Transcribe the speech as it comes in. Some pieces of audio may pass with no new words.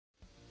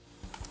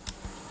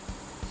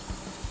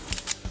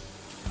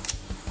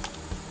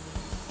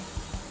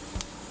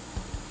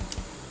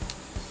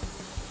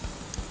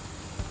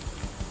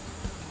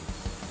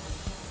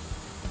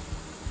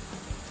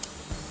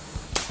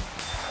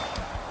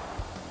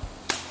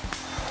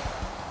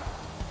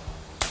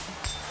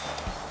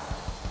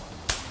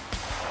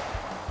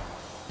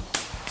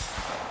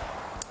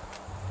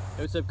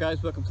Hey, what's up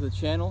guys, welcome to the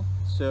channel.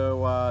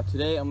 So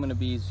today I'm going to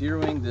be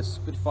zeroing this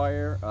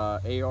Spitfire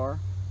AR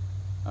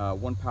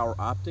 1 power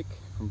optic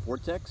from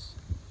Vortex.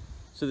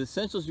 So the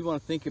essentials you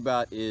want to think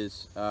about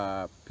is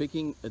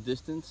picking a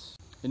distance.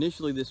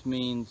 Initially this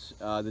means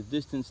the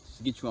distance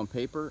to get you on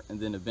paper, and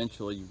then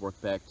eventually you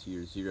work back to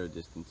your zero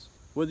distance.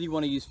 Whether you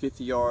want to use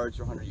 50 yards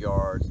or 100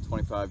 yards,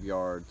 25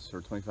 yards or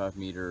 25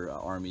 meter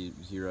Army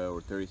zero or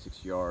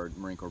 36 yard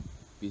Marine Corps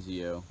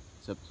BZO,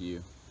 it's up to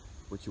you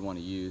what you want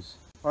to use.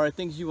 Alright,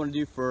 things you want to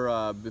do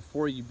for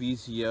before you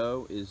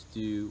BZO is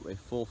do a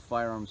full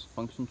firearms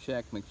function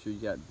check. Make sure you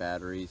got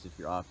batteries. If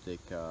your optic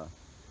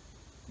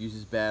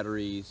uses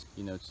batteries,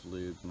 you know it's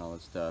lubed and all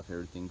that stuff.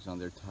 Everything's on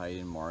there tight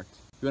and marked.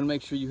 You want to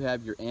make sure you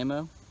have your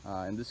ammo.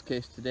 In this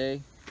case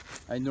today,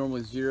 I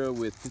normally zero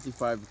with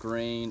 55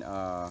 grain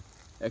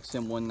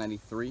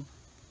XM193,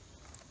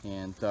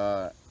 and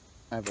I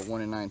have a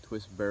 1-in-9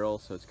 twist barrel,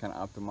 so it's kind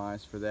of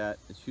optimized for that.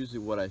 It's usually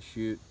what I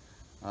shoot.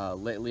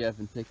 Lately I've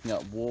been picking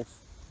up Wolf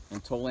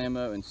and toll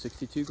ammo in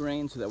 62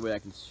 grain, so that way I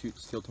can shoot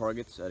steel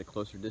targets at a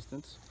closer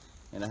distance,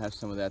 and I have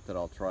some of that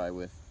I'll try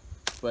with.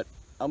 But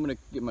I'm going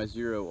to get my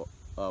zero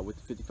with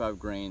the 55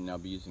 grain, and I'll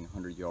be using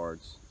 100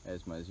 yards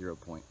as my zero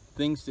point.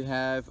 Things to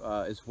have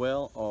as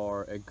well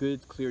are a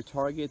good clear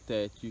target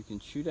that you can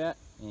shoot at,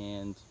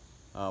 and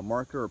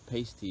marker or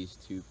pasties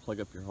to plug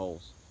up your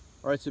holes.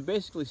 Alright, so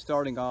basically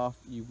starting off,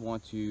 you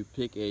want to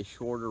pick a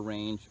shorter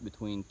range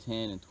between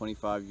 10 and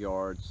 25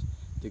 yards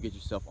to get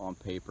yourself on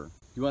paper.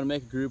 You want to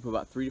make a group of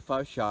about 3 to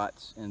 5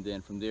 shots, and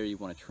then from there you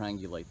want to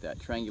triangulate that.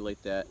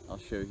 Triangulate that, I'll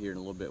show here in a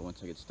little bit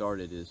once I get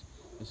started, is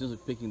essentially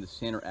picking the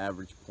center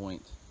average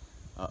point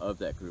of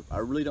that group. I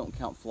really don't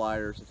count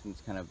flyers. I think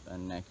it's kind of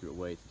an inaccurate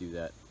way to do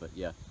that, but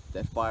yeah,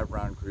 that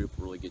 5-round group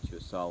will really get you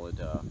a solid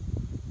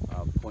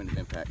point of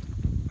impact.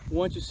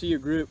 Once you see your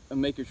group,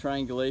 make your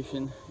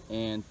triangulation,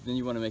 and then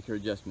you want to make your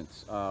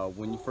adjustments.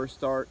 When you first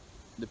start,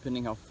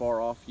 depending how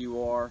far off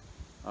you are,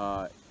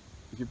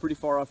 if you're pretty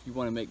far off, you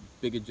want to make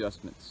big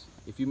adjustments.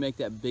 If you make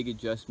that big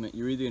adjustment,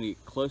 you're either going to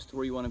get close to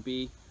where you want to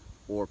be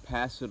or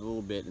pass it a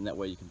little bit, and that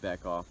way you can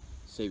back off,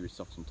 save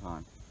yourself some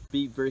time.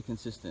 Be very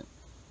consistent.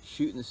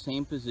 Shoot in the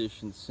same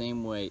position,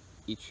 same way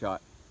each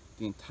shot,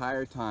 the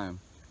entire time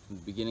from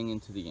the beginning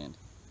into the end.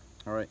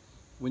 Alright,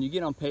 when you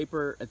get on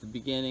paper at the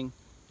beginning,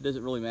 it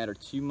doesn't really matter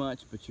too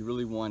much, but you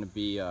really want to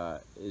be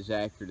as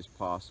accurate as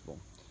possible.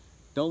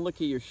 Don't look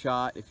at your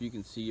shot if you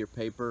can see your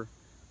paper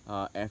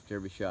after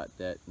every shot.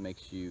 That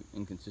makes you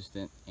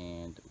inconsistent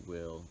and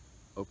will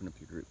open up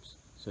your groups.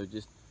 So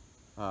just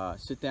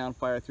sit down,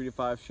 fire 3 to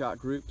 5 shot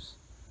groups,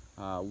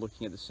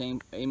 looking at the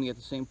same, aiming at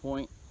the same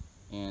point,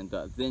 and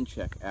then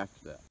check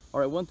after that.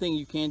 Alright, one thing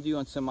you can do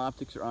on some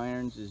optics or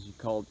irons is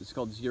it's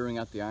called zeroing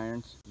out the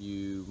irons.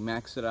 You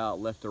max it out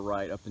left or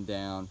right, up and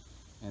down,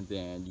 and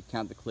then you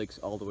count the clicks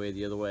all the way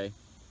the other way,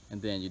 and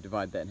then you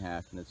divide that in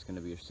half, and that's going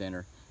to be your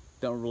center.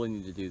 Don't really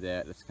need to do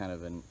that. It's kind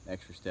of an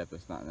extra step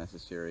that's not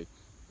necessary.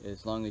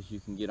 As long as you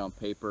can get on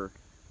paper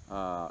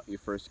your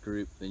first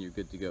group, then you're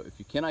good to go. If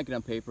you cannot get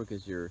on paper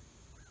because your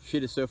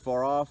shit is so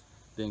far off,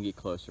 then get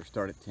closer.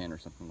 Start at 10 or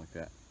something like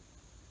that.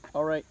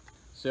 Alright,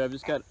 so I've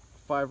just got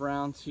 5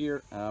 rounds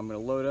here. I'm going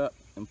to load up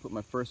and put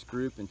my first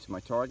group into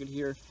my target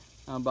here.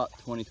 About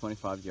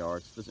 20-25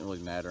 yards. Doesn't really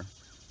matter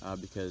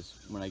because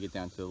when I get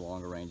down to the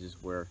longer ranges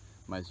where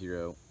my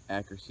zero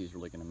accuracy is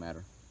really going to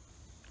matter.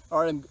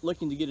 Alright, I'm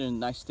looking to get in a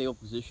nice stable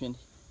position.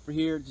 For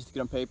here, just to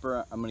get on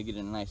paper, I'm going to get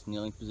in a nice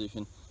kneeling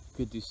position.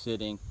 Could do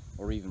sitting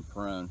or even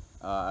prone.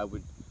 I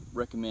would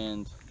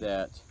recommend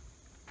that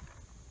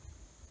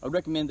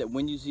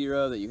when you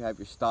zero, that you have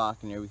your stock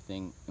and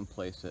everything in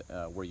place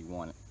where you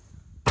want it.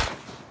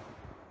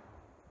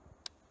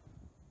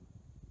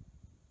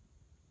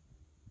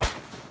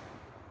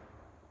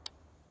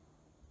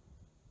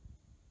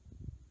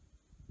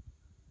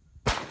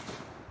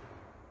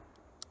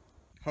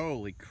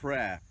 Holy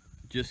crap,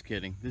 just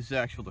kidding. This is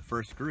actually the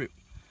first group,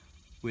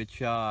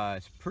 which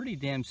is pretty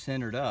damn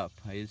centered up.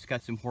 It's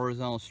got some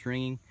horizontal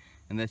stringing,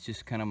 and that's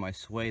just kind of my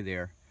sway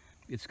there.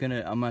 I'm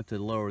gonna have to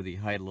lower the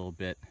height a little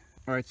bit.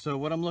 All right, so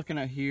what I'm looking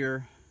at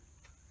here,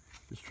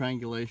 this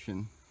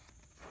triangulation,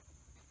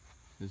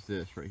 is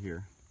this right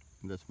here.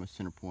 And that's my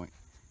center point.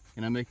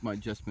 And I make my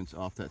adjustments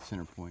off that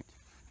center point.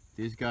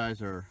 These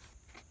guys are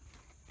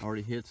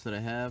already hits that I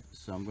have,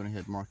 so I'm gonna go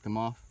ahead and mark them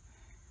off.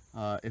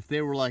 If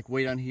they were like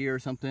way down here or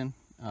something,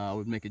 I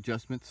would make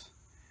adjustments,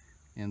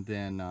 and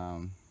then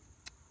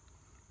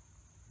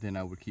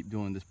I would keep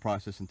doing this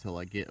process until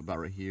I get about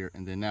right here,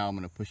 and then now I'm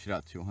going to push it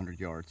out to 100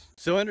 yards.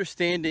 So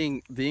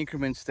understanding the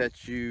increments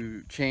that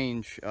you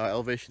change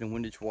elevation and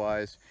windage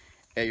wise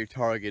at your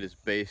target is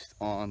based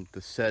on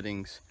the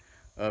settings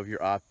of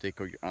your optic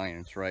or your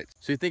irons, right?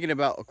 So you're thinking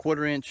about a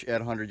 1/4 inch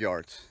at 100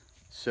 yards.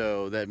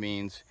 So that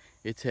means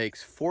it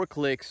takes 4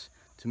 clicks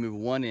to move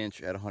 1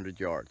 inch at 100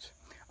 yards.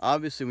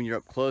 Obviously when you're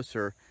up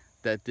closer,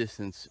 that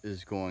distance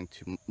is going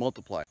to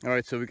multiply. All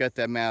right, so we got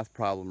that math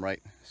problem,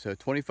 right? So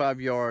 25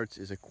 yards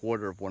is a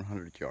 1/4 of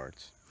 100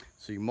 yards.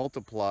 So you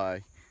multiply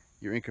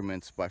your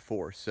increments by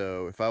 4.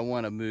 So if I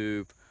want to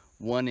move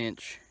 1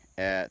 inch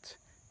at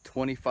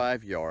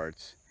 25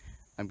 yards,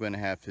 I'm going to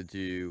have to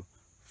do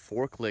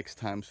 4 clicks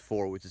times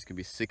 4, which is going to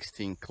be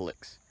 16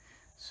 clicks.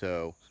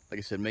 So, like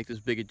I said, make those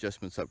big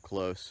adjustments up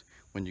close.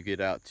 When you get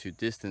out to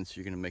distance,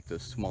 you're going to make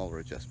those smaller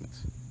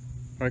adjustments.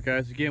 Alright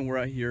guys, again, we're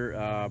out here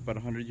about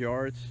 100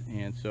 yards,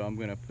 and so I'm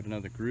going to put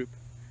another group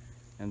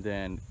and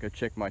then go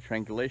check my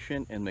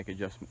triangulation and make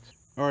adjustments.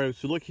 Alright,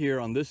 so look here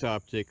on this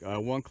optic,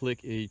 1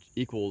 click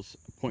equals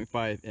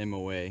 0.5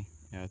 MOA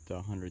at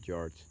 100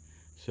 yards.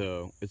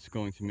 So it's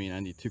going to mean I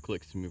need 2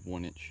 clicks to move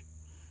 1 inch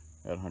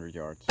at 100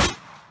 yards.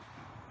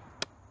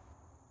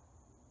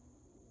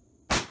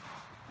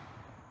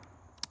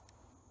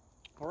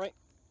 Alright,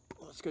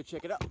 let's go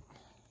check it out.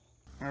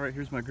 Alright,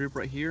 here's my group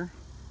right here.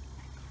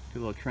 Do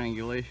a little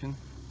triangulation.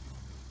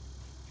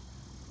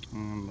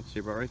 Let's see,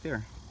 about right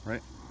there,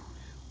 right?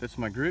 That's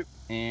my group,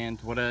 and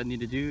what I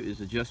need to do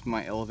is adjust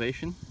my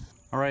elevation.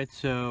 Alright,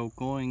 so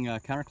going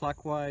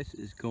counterclockwise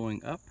is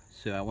going up,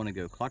 so I want to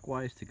go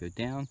clockwise to go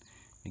down.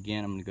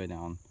 Again, I'm going to go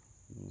down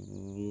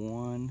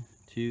 1,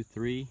 2,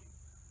 3,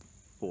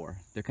 4.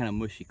 They're kind of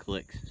mushy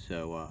clicks,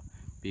 so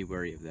be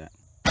wary of that.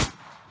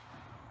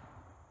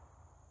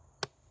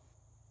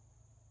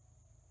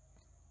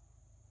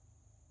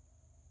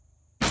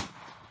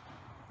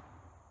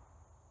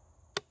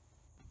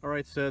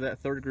 Alright, so that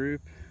third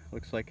group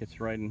looks like it's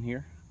right in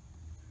here.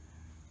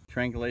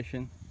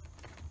 Triangulation,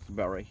 it's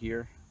about right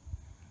here.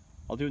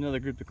 I'll do another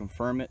group to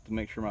confirm it, to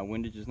make sure my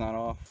windage is not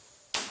off.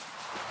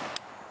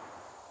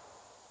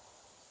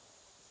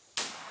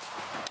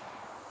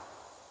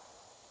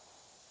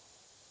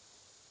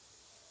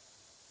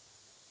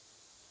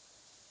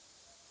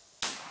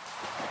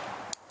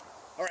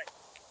 Alright,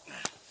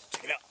 let's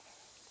check it out.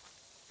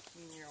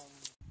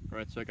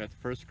 Alright, so I got the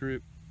first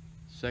group,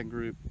 second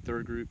group,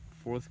 third group,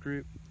 fourth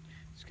group.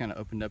 It's kind of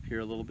opened up here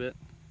a little bit,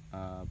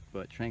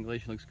 but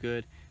triangulation looks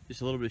good.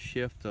 Just a little bit of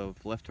shift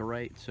of left to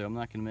right, so I'm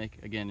not going to make,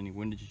 again, any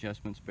windage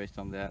adjustments based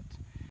on that.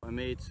 I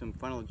made some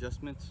final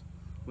adjustments.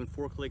 Went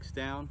 4 clicks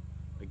down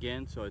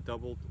again, so I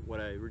doubled what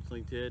I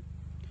originally did,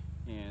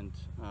 and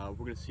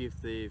we're going to see if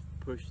they've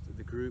pushed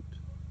the group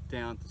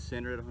down to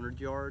center at 100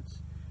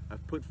 yards.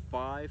 I've put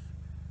 5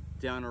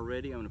 down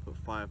already. I'm going to put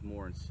 5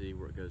 more and see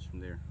where it goes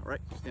from there.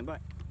 Alright, stand by.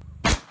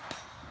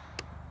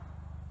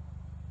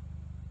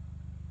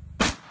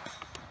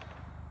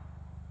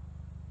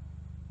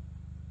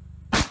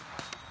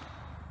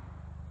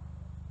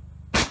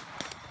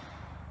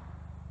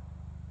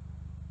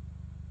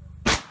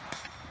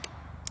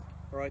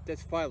 Alright,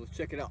 that's 5. Let's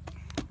check it out.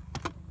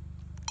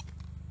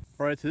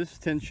 Alright, so this is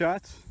 10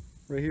 shots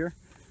right here.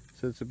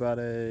 So it's about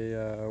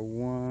a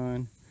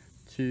 1,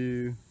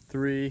 2,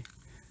 3,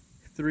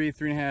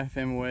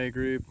 3.5 MOA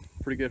group.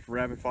 Pretty good for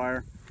rapid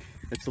fire.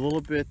 It's a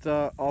little bit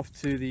off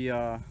to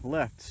the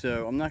left,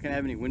 so I'm not going to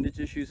have any windage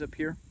issues up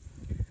here.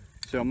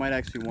 So I might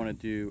actually want to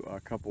do a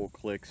couple of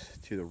clicks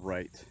to the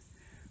right.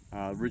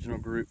 Original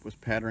group was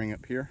patterning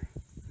up here,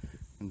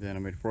 and then I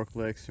made 4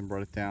 clicks and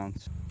brought it down.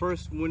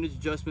 First windage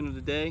adjustment of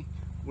the day.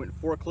 Went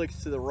 4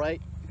 clicks to the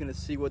right. You're going to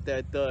see what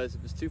that does.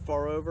 If it's too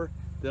far over,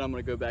 then I'm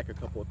going to go back a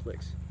couple of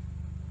clicks.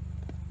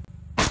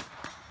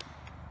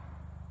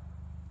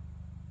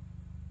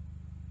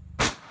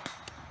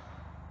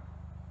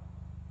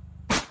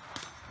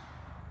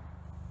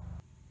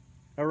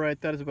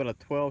 Alright, that is about a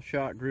 12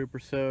 shot group or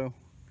so.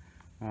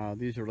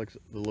 These are like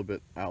a little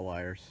bit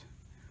outliers.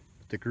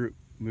 The group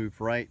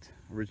moved right.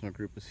 Original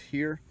group was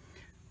here.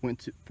 Went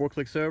to 4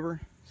 clicks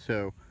over,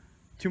 so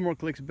 2 more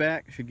clicks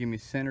back should give me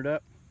centered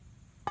up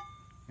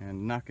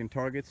and knocking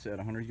targets at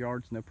 100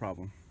 yards, no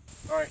problem.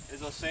 Alright,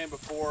 as I was saying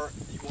before,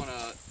 you want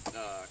to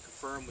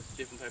confirm with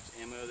different types of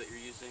ammo that you're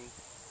using.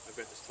 I've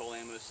got this tall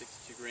ammo,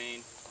 62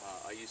 grain.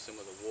 I use some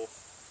of the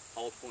Wolf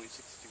hollow point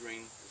 62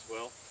 grain as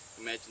well.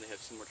 Imagine they have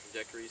similar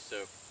trajectories, so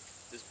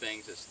if this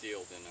bangs at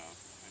steel, then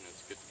I know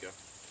it's good to go.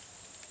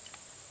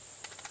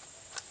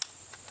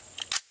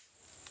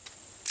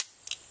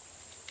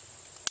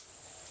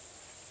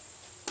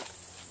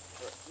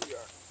 Alright, here we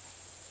are.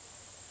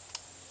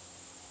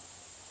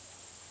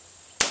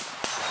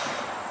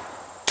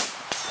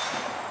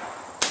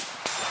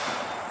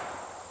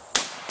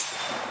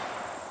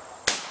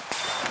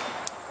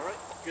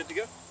 Good to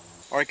go.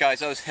 Alright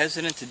guys, I was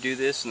hesitant to do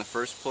this in the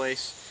first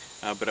place,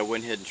 but I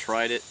went ahead and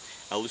tried it.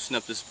 I loosened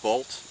up this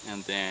bolt,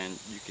 and then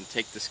you can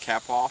take this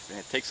cap off, and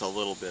it takes a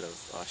little bit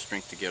of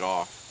strength to get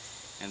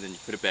off, and then you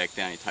put it back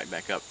down, you tighten it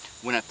back up.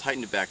 When I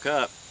tightened it back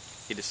up,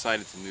 he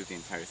decided to move the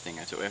entire thing.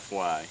 So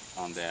FYI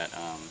on that,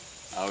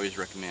 I always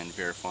recommend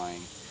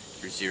verifying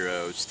your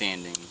zero,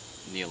 standing,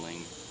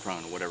 kneeling,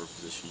 prone, whatever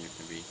position you're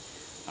going to be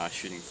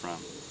shooting from.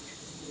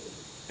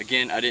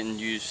 Again, I'm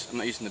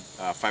not using the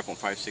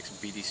 5.56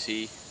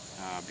 BDC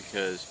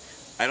because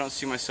I don't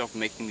see myself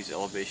making these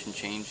elevation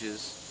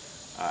changes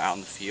out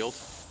in the field.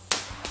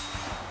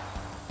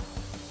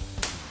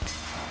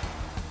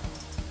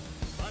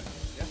 Fun,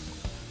 yeah.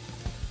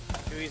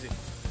 Too easy.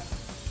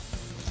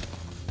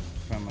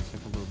 Find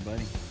myself a little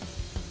buddy.